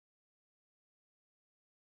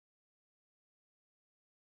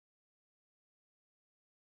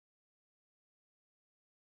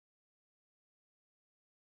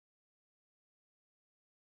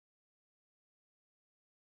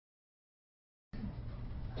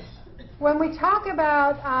When we talk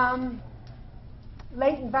about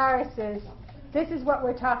latent viruses, this is what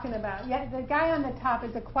we're talking about. Yet the guy on the top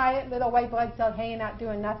is a quiet little white blood cell hanging out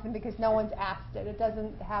doing nothing because no one's asked it. It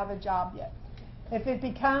doesn't have a job yet. If it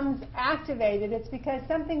becomes activated, it's because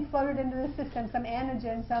something floated into the system, some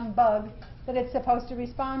antigen, some bug that it's supposed to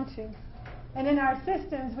respond to. And in our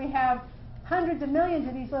systems, we have hundreds of millions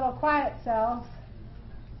of these little quiet cells,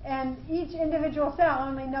 and each individual cell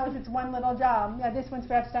only knows its one little job. Now, this one's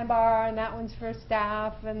for Epstein-Barr, and that one's for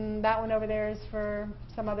staph, and that one over there is for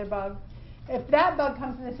some other bug. If that bug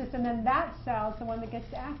comes in the system, then that cell's the one that gets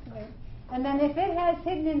to activate. And then if it has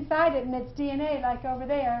hidden inside it in its DNA, like over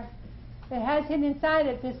there, it has hidden inside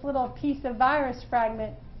it this little piece of virus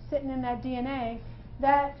fragment sitting in that DNA,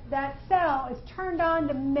 that cell is turned on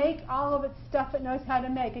to make all of its stuff it knows how to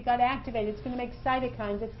make. It got activated. It's going to make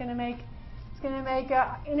cytokines. It's going to make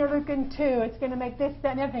interleukin 2. It's going to make this,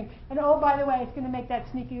 that, and everything. And oh, by the way, it's going to make that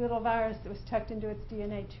sneaky little virus that was tucked into its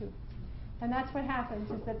DNA too. And that's what happens,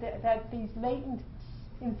 is that these latent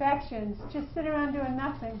infections just sit around doing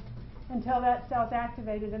nothing until that cell's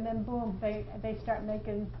activated, and then boom, they start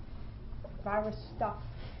making virus stuff.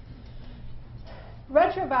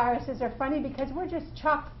 Retroviruses are funny because we're just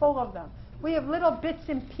chock full of them. We have little bits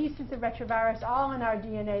and pieces of retrovirus all in our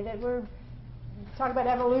DNA that we're talking about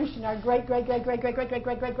evolution. Our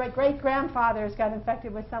great-great-great-great-great-great-great-great-great-grandfathers got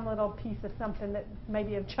infected with some little piece of something that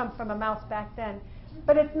maybe have jumped from a mouse back then.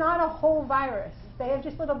 But it's not a whole virus. They have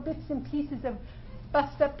just little bits and pieces of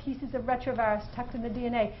bust up pieces of retrovirus tucked in the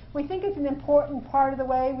DNA. We think it's an important part of the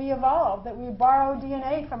way we evolved, that we borrow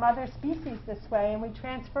DNA from other species this way, and we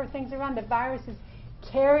transfer things around. The viruses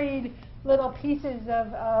carried little pieces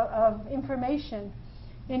of information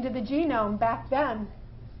into the genome back then.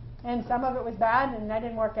 And some of it was bad, and that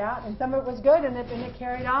didn't work out. And some of it was good, and it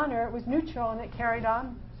carried on, or it was neutral, and it carried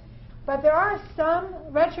on. But there are some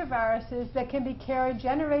retroviruses that can be carried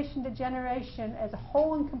generation to generation as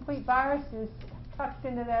whole and complete viruses tucked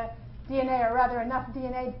into the DNA, or rather enough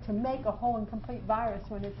DNA to make a whole and complete virus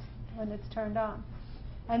when it's turned on.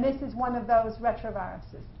 And this is one of those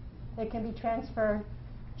retroviruses. They can be transferred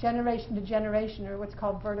generation to generation, or what's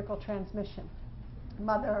called vertical transmission,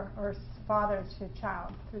 mother or father to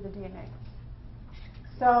child through the DNA.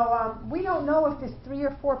 So we don't know if this 3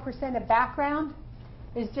 or 4% of background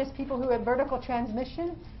is just people who have vertical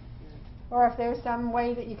transmission, or if there's some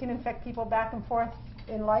way that you can infect people back and forth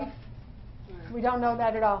in life. We don't know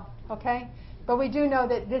that at all, okay? But we do know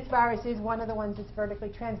that this virus is one of the ones that's vertically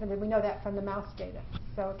transmitted. We know that from the mouse data.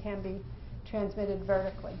 So it can be transmitted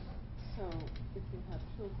vertically. So if you have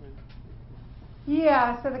children?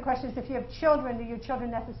 Yeah, so the question is, if you have children, do your children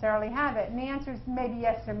necessarily have it? And the answer is maybe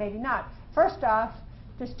yes or maybe not. First off,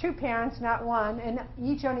 there's 2 parents, not one, and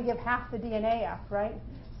each only give half the DNA up, right?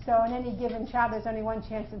 So in any given child, there's only 1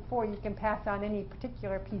 chance in 4 you can pass on any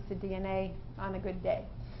particular piece of DNA on a good day.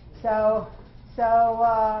 So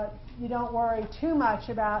you don't worry too much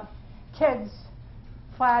about kids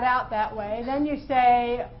flat out that way. Then you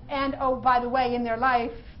say, and oh, by the way, in their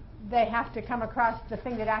life, they have to come across the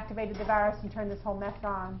thing that activated the virus and turn this whole mess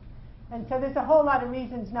on. And so there's a whole lot of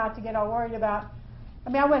reasons not to get all worried about. I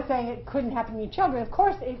mean, I'm not saying it couldn't happen to your children. Of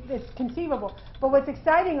course, it's conceivable. But what's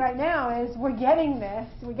exciting right now is we're getting this.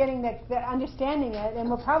 We're getting the understanding it. And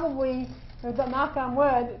we'll probably, with the knock on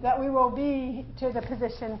wood, that we will be to the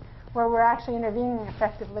position where we're actually intervening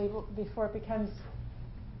effectively before it becomes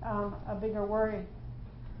a bigger worry.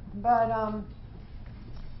 But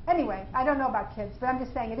anyway, I don't know about kids, but I'm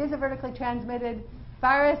just saying it is a vertically transmitted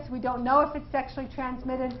virus. We don't know if it's sexually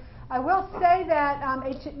transmitted. I will say that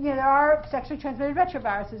there are sexually transmitted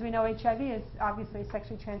retroviruses. We know HIV is obviously a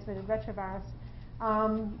sexually transmitted retrovirus.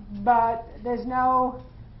 But there's no,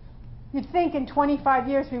 you'd think in 25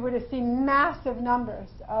 years we would have seen massive numbers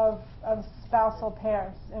of spousal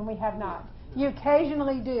pairs, and we have not. You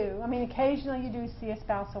occasionally do. I mean, occasionally you do see a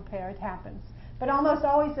spousal pair. It happens. But almost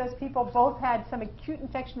always those people both had some acute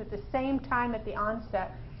infection at the same time at the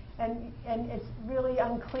onset. And it's really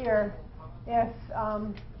unclear if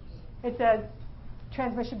it's a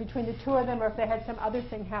transmission between the 2 of them, or if they had some other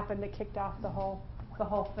thing happen that kicked off the whole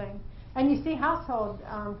thing. And you see household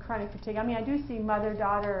chronic fatigue. I mean, I do see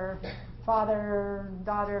mother-daughter,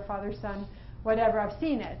 father-daughter, father-son, whatever. I've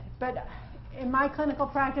seen it. But in my clinical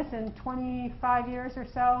practice in 25 years or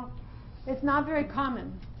so, it's not very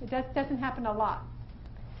common. It doesn't happen a lot.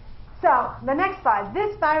 So, the next slide.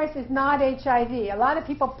 This virus is not HIV. A lot of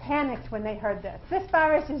people panicked when they heard this. This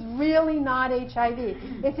virus is really not HIV.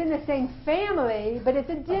 It's in the same family, but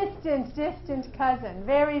it's a distant cousin.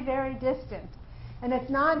 Very, very distant. And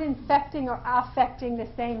it's not infecting or affecting the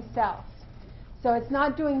same cells. So it's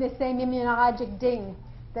not doing the same immunologic ding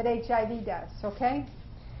that HIV does, okay?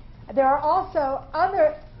 There are also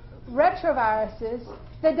other retroviruses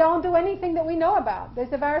that don't do anything that we know about.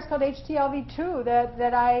 There's a virus called HTLV2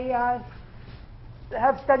 that I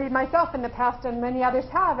have studied myself in the past, and many others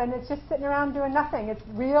have, and it's just sitting around doing nothing. It's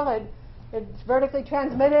real, it's vertically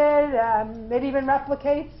transmitted, it even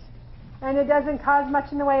replicates, and it doesn't cause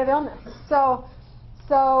much in the way of illness. So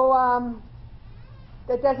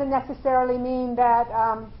that doesn't necessarily mean that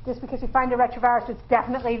just because we find a retrovirus, it's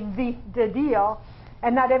definitely the deal,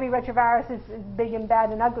 and not every retrovirus is big and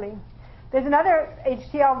bad and ugly. There's another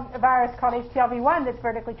HTL virus called HTLV1 that's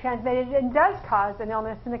vertically transmitted and does cause an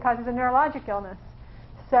illness, and it causes a neurologic illness.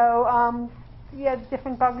 So, yeah,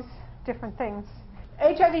 different bugs, different things.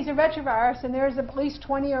 HIV is a retrovirus, and there's at least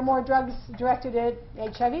 20 or more drugs directed at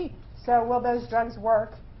HIV. So will those drugs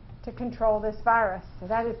work to control this virus? So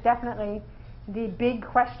that is definitely the big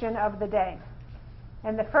question of the day.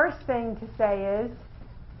 And the first thing to say is,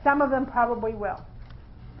 some of them probably will.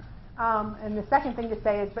 And the second thing to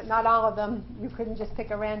say is, but not all of them. You couldn't just pick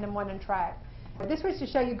a random one and try it. This was to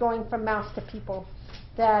show you going from mouse to people.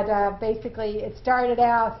 That basically it started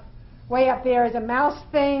out way up there as a mouse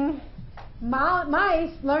thing.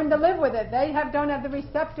 Mice learn to live with it. They don't have the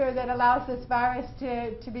receptor that allows this virus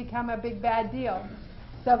to become a big bad deal.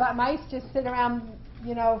 So that mice just sit around,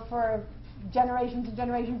 for generations and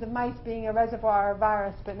generations of mice being a reservoir of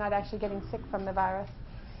virus, but not actually getting sick from the virus.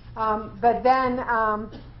 But then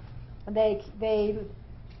the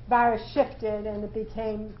virus shifted, and it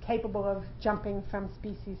became capable of jumping from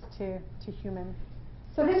species to human.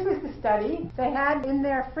 So this was the study. They had in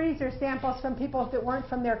their freezer samples from people that weren't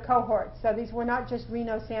from their cohort. So these were not just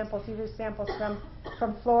Reno samples. These were samples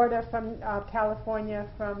from Florida, from California,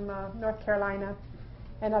 from North Carolina,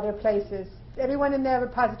 and other places. Everyone in their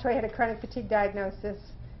repository had a chronic fatigue diagnosis.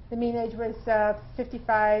 The mean age was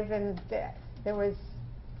 55, and there was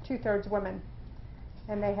 2/3 women.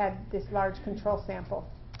 And they had this large control sample.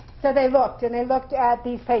 So they looked at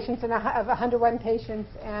these patients, and of 101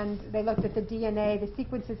 patients, and they looked at the DNA, the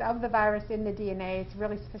sequences of the virus in the DNA. It's a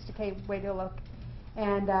really sophisticated way to look.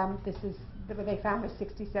 And this is what they found was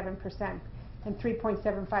 67%, and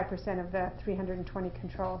 3.75% of the 320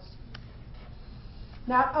 controls.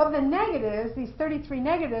 Now, of the negatives, these 33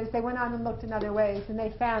 negatives, they went on and looked in other ways, and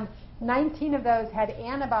they found 19 of those had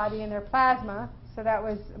antibody in their plasma, so that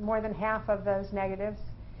was more than half of those negatives.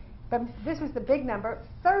 But this was the big number.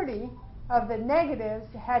 30 of the negatives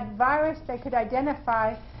had virus they could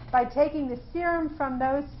identify by taking the serum from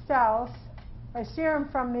those cells, or serum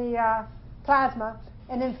from the plasma,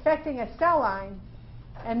 and infecting a cell line,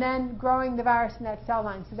 and then growing the virus in that cell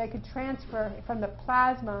line. So they could transfer from the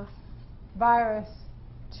plasma virus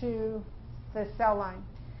to the cell line.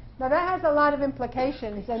 Now that has a lot of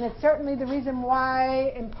implications, and it's certainly the reason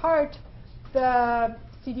why, in part, the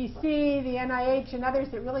CDC, the NIH, and others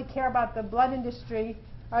that really care about the blood industry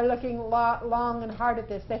are looking long and hard at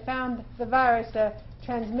this. They found the virus, a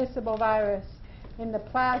transmissible virus, in the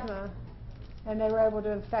plasma, and they were able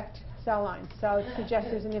to infect cell lines. So it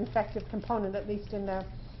suggests there's an infective component, at least in the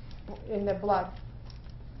blood.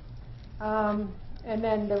 And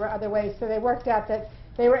then there were other ways. So they worked out that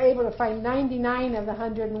they were able to find 99 of the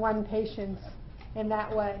 101 patients in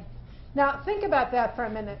that way. Now think about that for a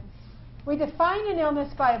minute. We define an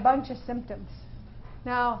illness by a bunch of symptoms.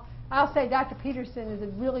 Now, I'll say Dr. Peterson is a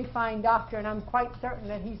really fine doctor, and I'm quite certain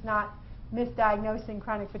that he's not misdiagnosing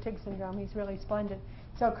chronic fatigue syndrome. He's really splendid.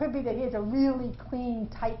 So it could be that he has a really clean,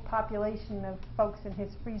 tight population of folks in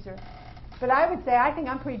his freezer. But I would say I think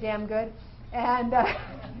I'm pretty damn good. And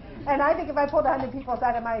I think if I pulled 100 people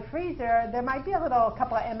out of my freezer, there might be a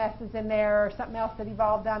couple of MSs in there or something else that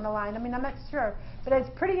evolved down the line. I mean, I'm not sure. But it's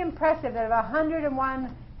pretty impressive that of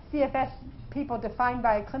 101 CFS people defined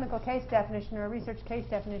by a clinical case definition or a research case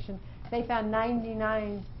definition, they found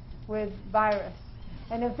 99 with virus.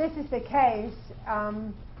 And if this is the case,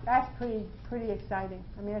 that's pretty exciting.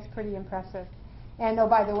 I mean, that's pretty impressive. And oh,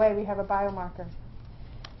 by the way, we have a biomarker.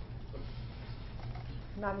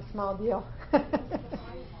 Not a small deal.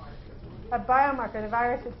 A biomarker, the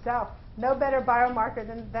virus itself. No better biomarker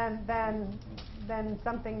than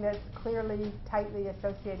something that's clearly, tightly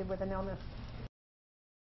associated with an illness.